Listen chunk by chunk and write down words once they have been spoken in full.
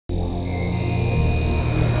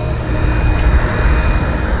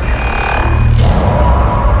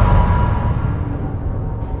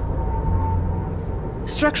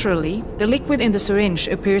Structurally, the liquid in the syringe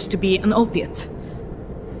appears to be an opiate.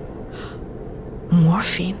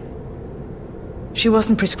 Morphine? She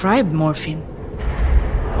wasn't prescribed morphine.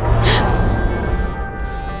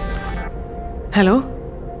 Hello?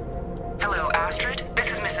 Hello, Astrid. This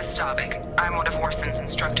is Mrs. Staubig. I'm one of Orson's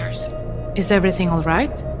instructors. Is everything all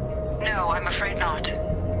right? No, I'm afraid not.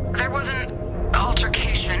 There was an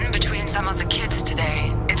altercation between some of the kids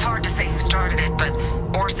today. It's hard to say who started it, but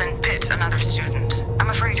Orson bit another student. I'm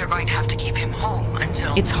afraid you're going to have to keep him home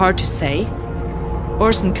until... It's hard to say.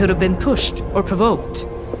 Orson could have been pushed or provoked.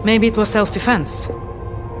 Maybe it was self-defense.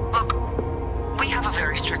 Look, we have a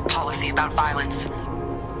very strict policy about violence.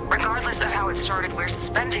 Regardless of how it started, we're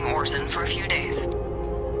suspending Orson for a few days.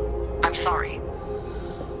 I'm sorry.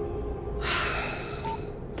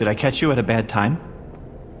 Did I catch you at a bad time?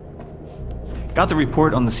 Got the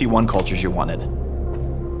report on the C1 cultures you wanted.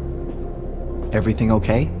 Everything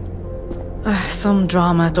okay? Some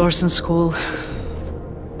drama at Orson's school.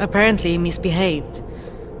 Apparently he misbehaved.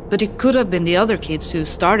 But it could have been the other kids who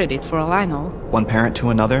started it, for all I know. One parent to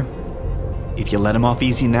another? If you let him off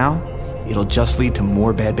easy now, it'll just lead to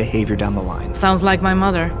more bad behavior down the line. Sounds like my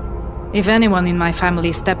mother. If anyone in my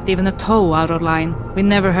family stepped even a toe out of line, we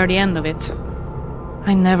never heard the end of it.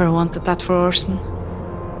 I never wanted that for Orson.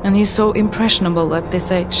 And he's so impressionable at this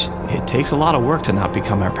age. It takes a lot of work to not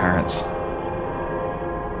become our parents.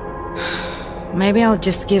 Maybe I'll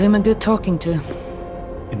just give him a good talking to.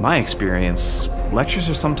 In my experience, lectures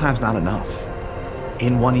are sometimes not enough.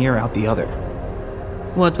 In one ear, out the other.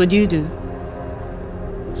 What would you do?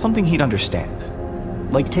 Something he'd understand.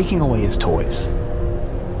 Like taking away his toys.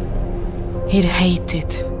 He'd hate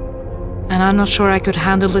it. And I'm not sure I could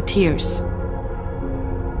handle the tears.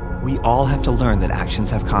 We all have to learn that actions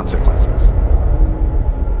have consequences.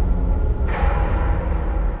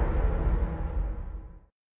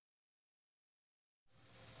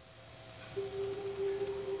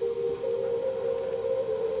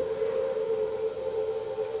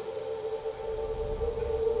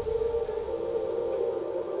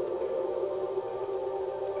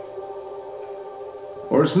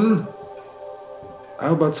 Orson?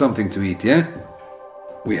 How about something to eat, yeah?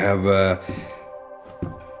 We have,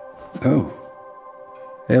 Oh.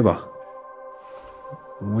 Eva.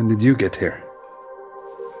 When did you get here?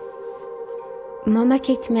 Mama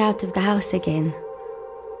kicked me out of the house again.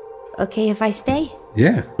 Okay if I stay?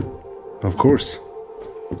 Yeah, of course.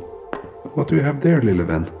 What do you have there,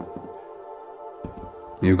 Lilleven?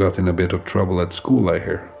 You got in a bit of trouble at school, I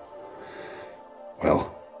hear.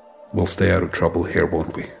 Well, we'll stay out of trouble here,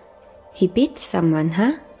 won't we? He beat someone,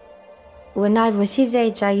 huh? When I was his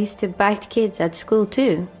age, I used to bite kids at school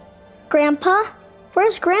too. Grandpa?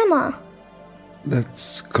 Where's Grandma?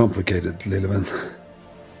 That's complicated, Lilleven.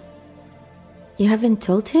 You haven't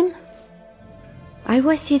told him? I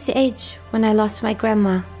was his age when I lost my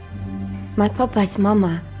grandma. My papa's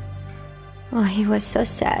mama. Oh, he was so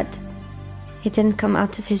sad. He didn't come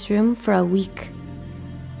out of his room for a week.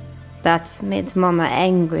 That made Mama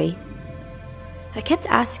angry. I kept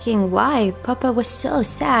asking why Papa was so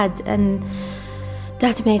sad, and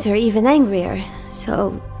that made her even angrier.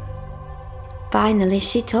 So finally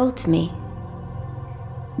she told me.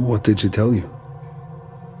 What did she tell you?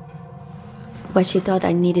 What she thought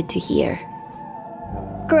I needed to hear.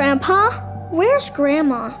 Grandpa? Where's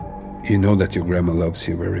Grandma? You know that your grandma loves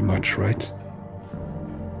you very much, right?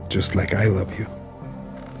 Just like I love you.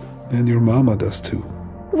 And your mama does too.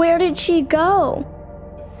 Where did she go?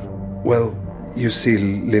 Well, you see,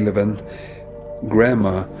 Lilleven,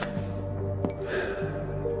 Grandma...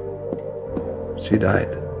 she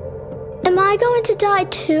died. Am I going to die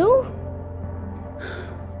too?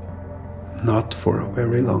 Not for a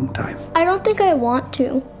very long time. I don't think I want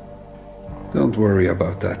to. Don't worry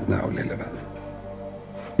about that now, Lilleven.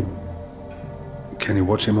 Can you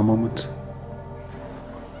watch him a moment?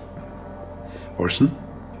 Orson?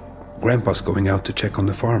 Grandpa's going out to check on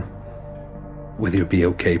the farm. Will you be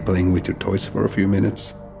okay playing with your toys for a few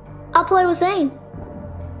minutes? I'll play with Zane.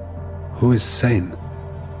 Who is Zane?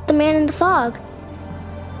 The man in the fog.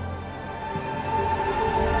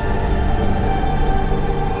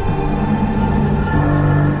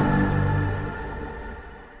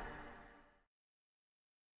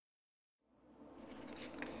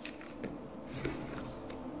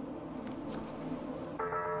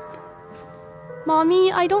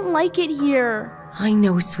 Mommy, I don't like it here. I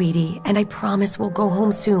know, sweetie, and I promise we'll go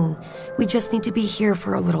home soon. We just need to be here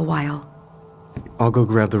for a little while. I'll go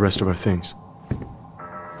grab the rest of our things.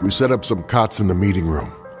 We set up some cots in the meeting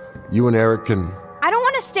room. You and Eric can... I don't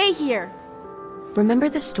want to stay here. Remember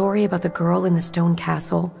the story about the girl in the stone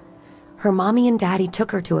castle? Her mommy and daddy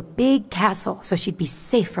took her to a big castle so she'd be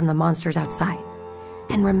safe from the monsters outside.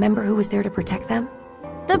 And remember who was there to protect them?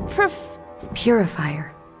 The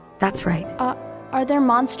Purifier. That's right. Are there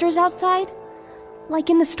monsters outside?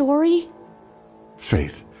 Like in the story?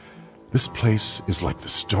 Faith, this place is like the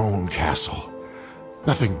stone castle.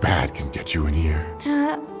 Nothing bad can get you in here.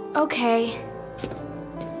 Okay.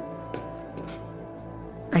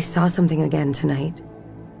 I saw something again tonight.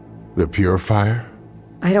 The Purifier?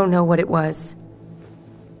 I don't know what it was.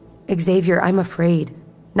 Xavier, I'm afraid.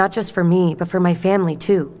 Not just for me, but for my family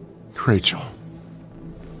too. Rachel,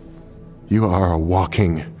 you are a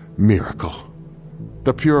walking miracle.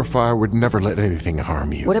 The Purifier would never let anything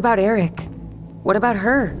harm you. What about Eric? What about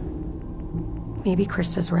her? Maybe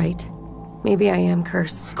Krista's right. Maybe I am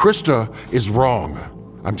cursed. Krista is wrong.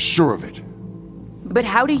 I'm sure of it. But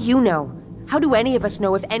how do you know? How do any of us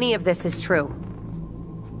know if any of this is true?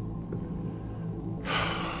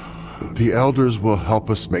 The elders will help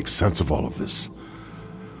us make sense of all of this.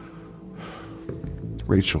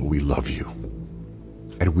 Rachel, we love you.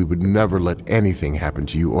 And we would never let anything happen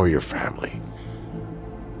to you or your family.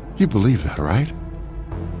 You believe that, right?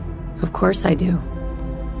 Of course I do.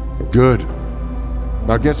 Good.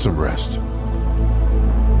 Now get some rest.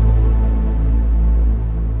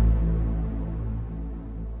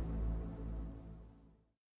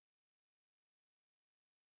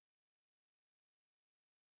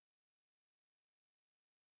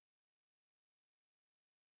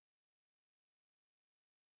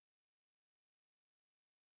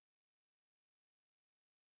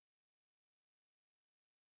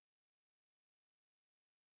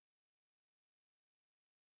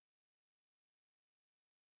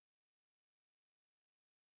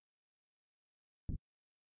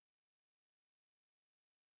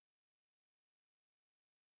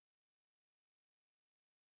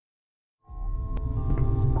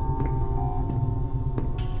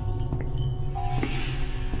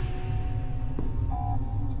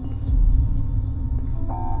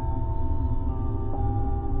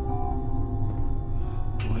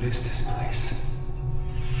 What is this place?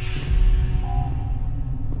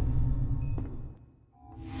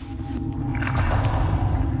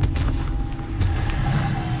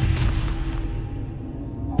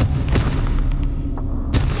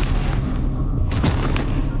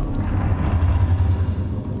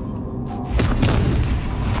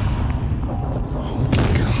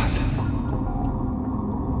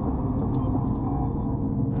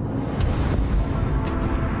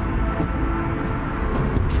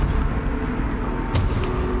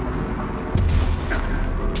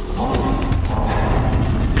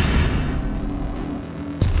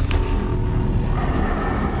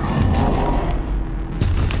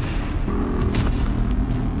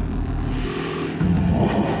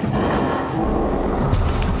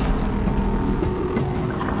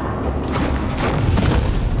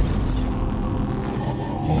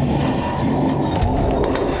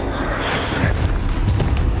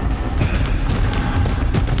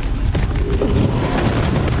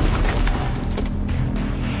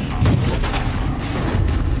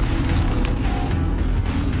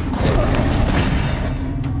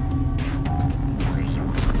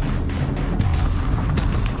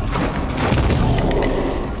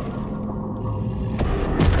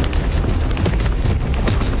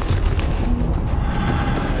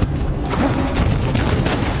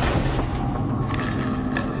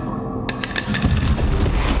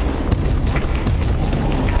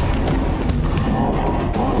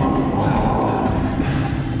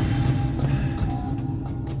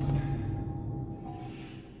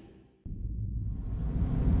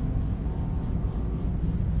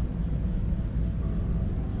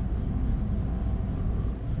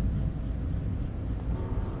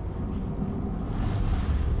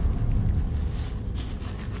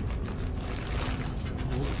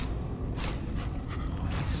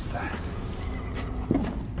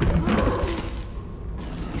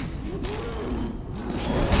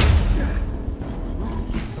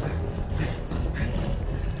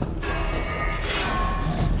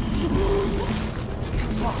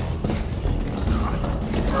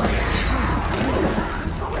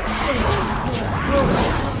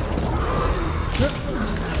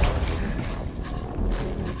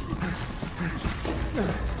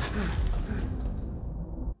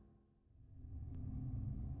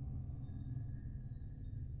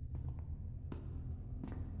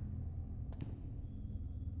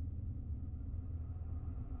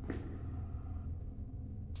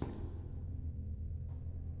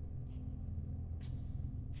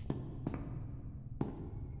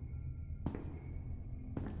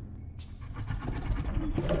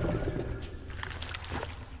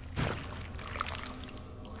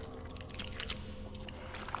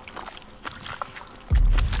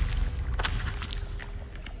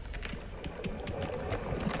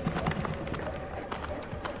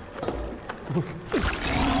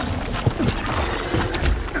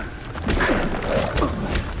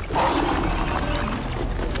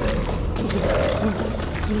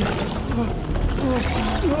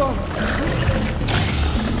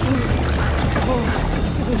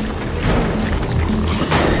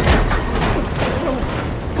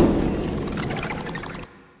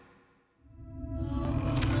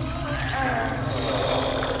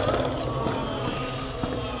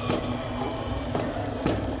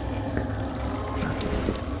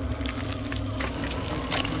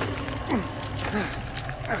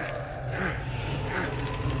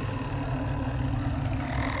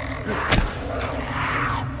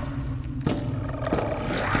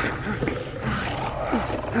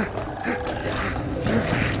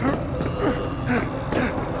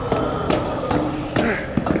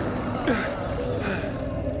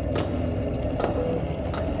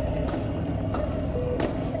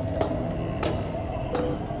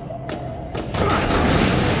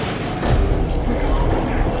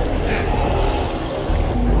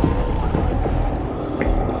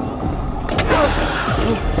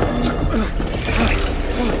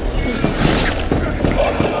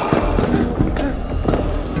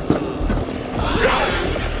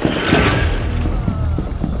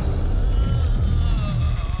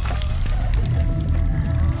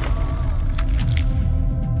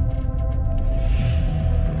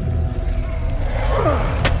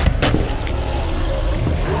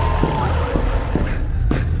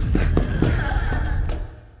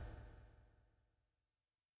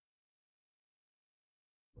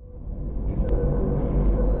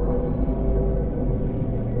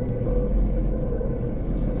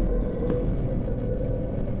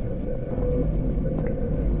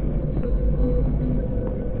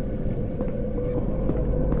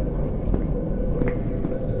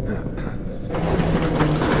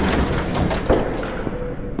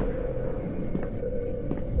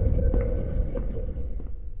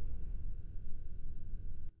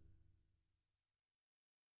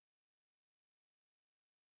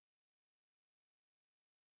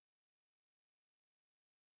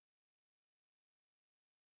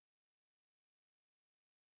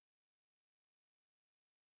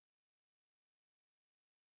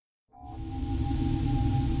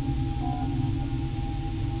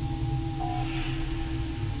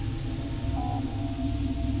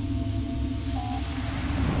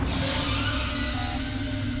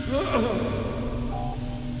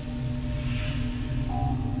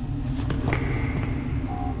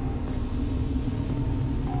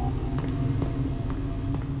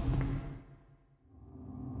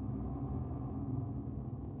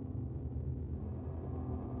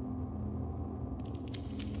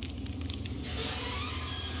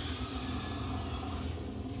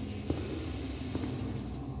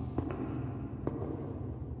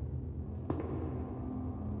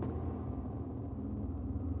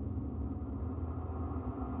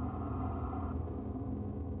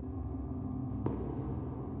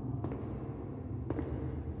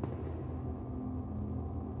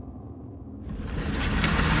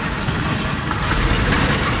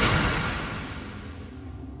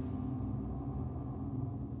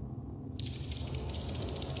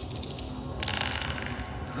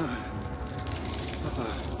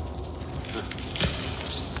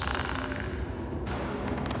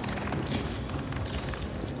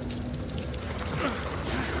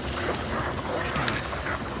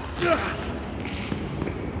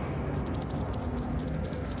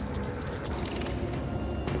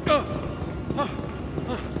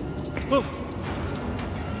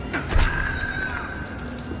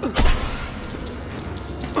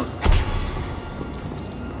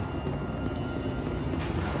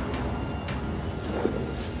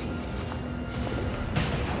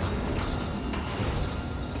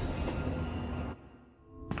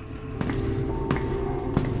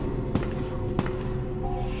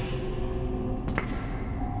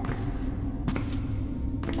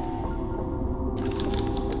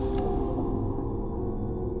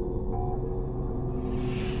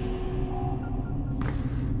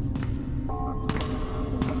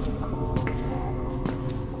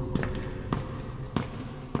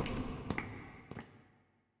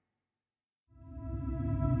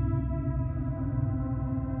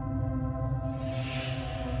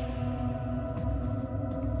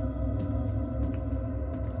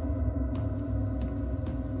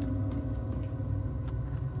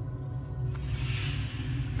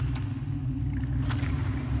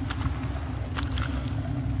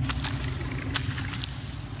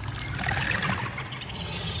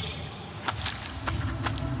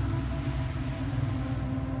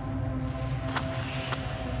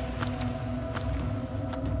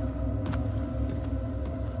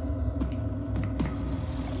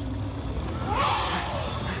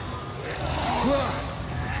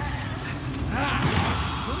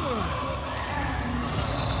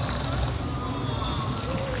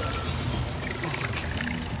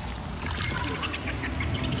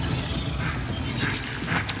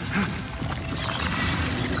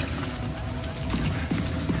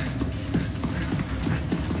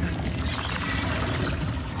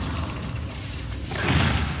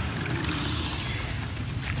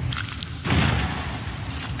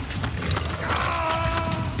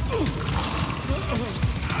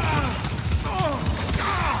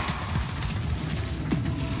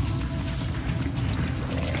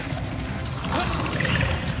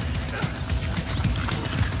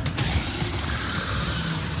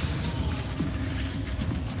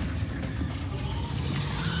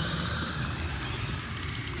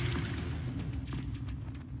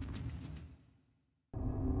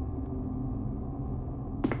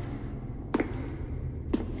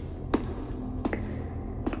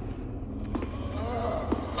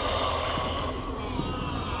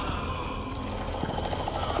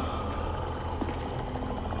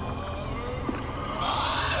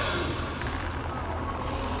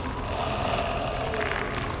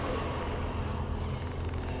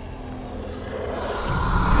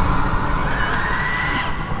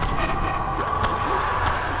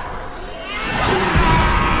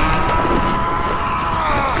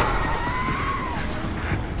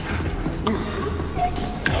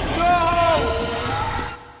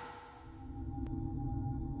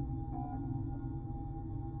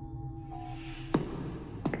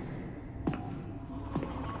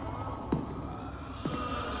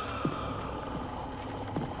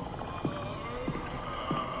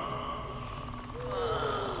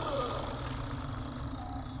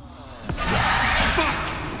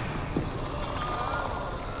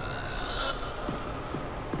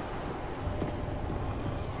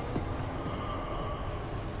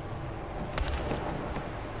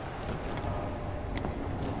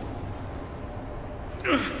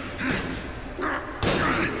 Somebody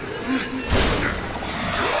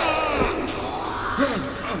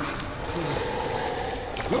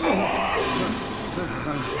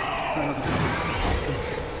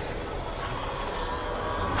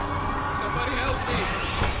help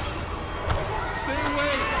me!